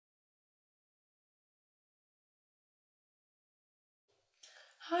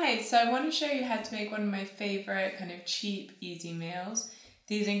Hi, so I want to show you how to make one of my favourite kind of cheap, easy meals.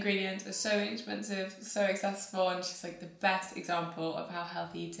 These ingredients are so inexpensive, so accessible, and it's just like the best example of how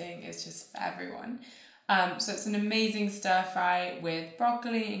healthy eating is just for everyone. So it's an amazing stir fry with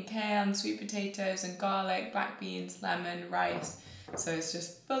broccoli and kale and sweet potatoes and garlic, black beans, lemon, rice. So it's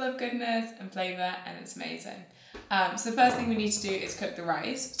just full of goodness and flavour and it's amazing. So the first thing we need to do is cook the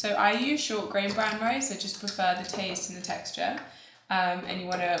rice. So I use short grain brown rice, I just prefer the taste and the texture. And you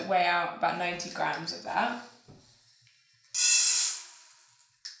want to weigh out about 90 grams of that.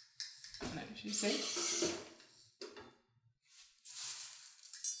 No, should you see?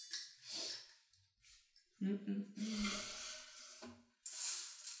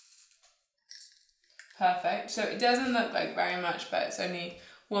 Perfect. So it doesn't look like very much, but it's only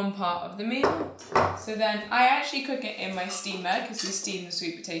one part of the meal. So then I actually cook it in my steamer because we steam the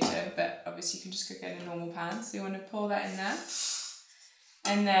sweet potato, but obviously you can just cook it in a normal pan. So you want to pour that in there.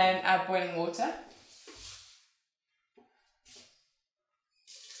 And then add boiling water.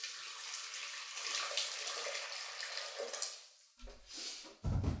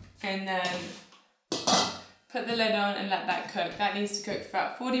 And then put the lid on and let that cook. That needs to cook for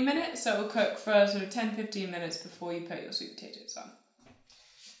about 40 minutes, so it will cook for sort of 10-15 minutes before you put your sweet potatoes on.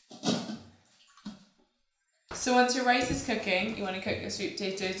 So once your rice is cooking, you want to cook your sweet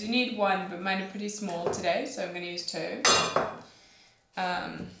potatoes. You need one, but mine are pretty small today, so I'm going to use two.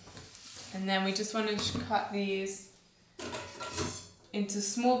 And then we just want to cut these into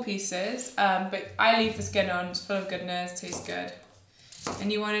small pieces, but I leave the skin on, it's full of goodness, tastes good. And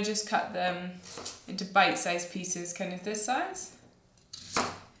you want to just cut them into bite-sized pieces, kind of this size.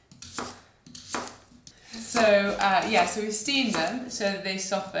 So so we steam them so that they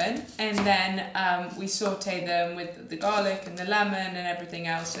soften, and then we saute them with the garlic and the lemon and everything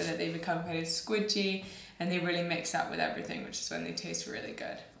else so that they become kind of squidgy and they really mix up with everything, which is when they taste really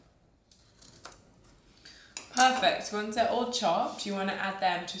good. Perfect. Once they're all chopped, you want to add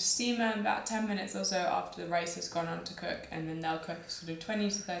them to a steamer about 10 minutes or so after the rice has gone on to cook, and then they'll cook sort of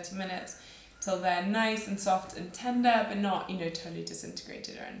 20 to 30 minutes till they're nice and soft and tender, but not, totally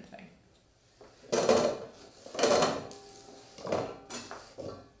disintegrated or anything.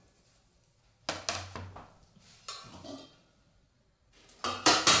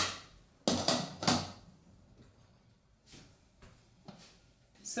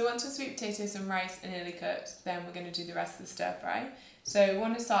 So once your sweet potatoes and rice are nearly cooked, then we're going to do the rest of the stir fry. So you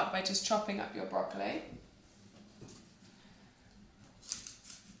want to start by just chopping up your broccoli.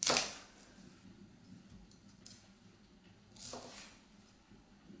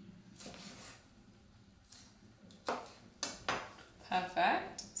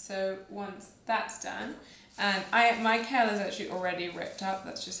 Perfect. So once that's done, and my kale is actually already ripped up,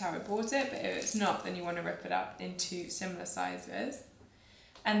 that's just how I bought it, but if it's not, then you want to rip it up into similar sizes.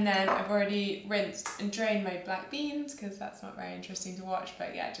 And then I've already rinsed and drained my black beans because that's not very interesting to watch,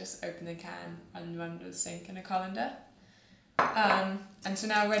 but yeah, just open the can under the sink in a colander. And so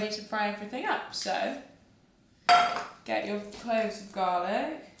now ready to fry everything up. So get your cloves of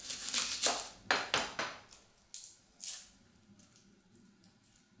garlic.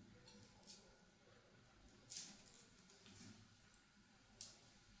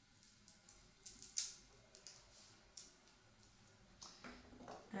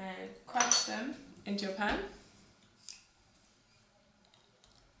 And crush them into your pan.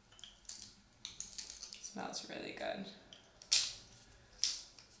 Smells really good.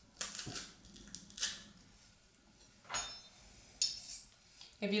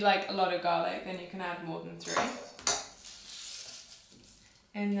 If you like a lot of garlic, then you can add more than 3.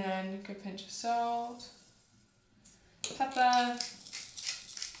 And then a good pinch of salt, pepper,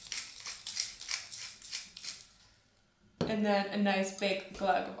 and then a nice big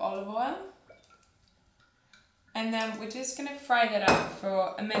glug of olive oil. And then we're just going to fry that up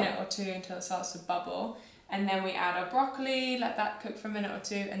for a minute or 2 until it starts to bubble. And then we add our broccoli, let that cook for a minute or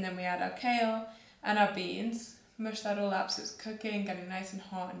 2, and then we add our kale and our beans. Mush that all up so it's cooking, getting nice and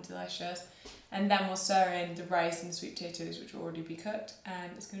hot and delicious. And then we'll stir in the rice and the sweet potatoes, which will already be cooked,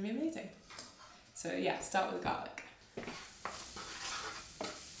 and it's going to be amazing. So yeah, start with garlic.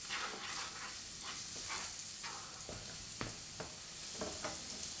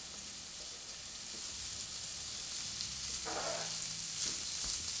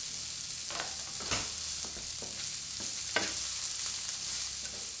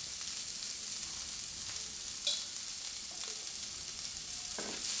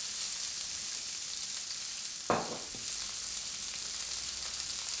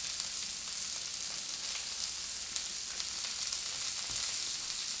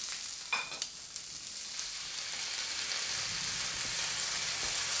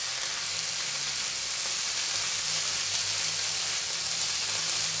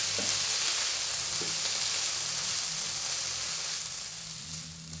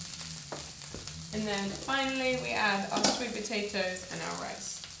 And then finally we add our sweet potatoes and our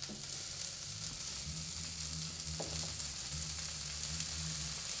rice.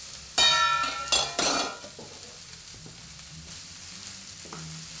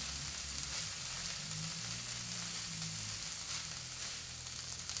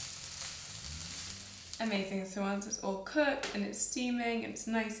 Amazing, so once it's all cooked and it's steaming and it's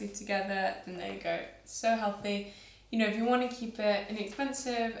nicely together, then there you go, it's so healthy. You know, if you want to keep it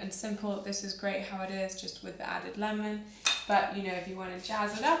inexpensive and simple, this is great how it is, just with the added lemon. But, you know, if you want to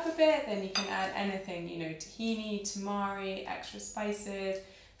jazz it up a bit, then you can add anything, you know, tahini, tamari, extra spices,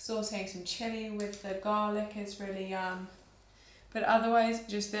 sauteing some chili with the garlic is really yum. But otherwise,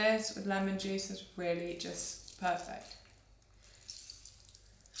 just this with lemon juice is really just perfect.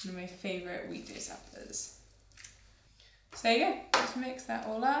 One of my favourite weekday suppers. So there you go, just mix that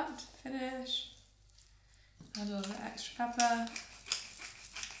all up to finish. Add a little bit extra pepper.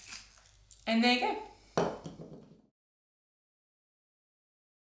 And there you go.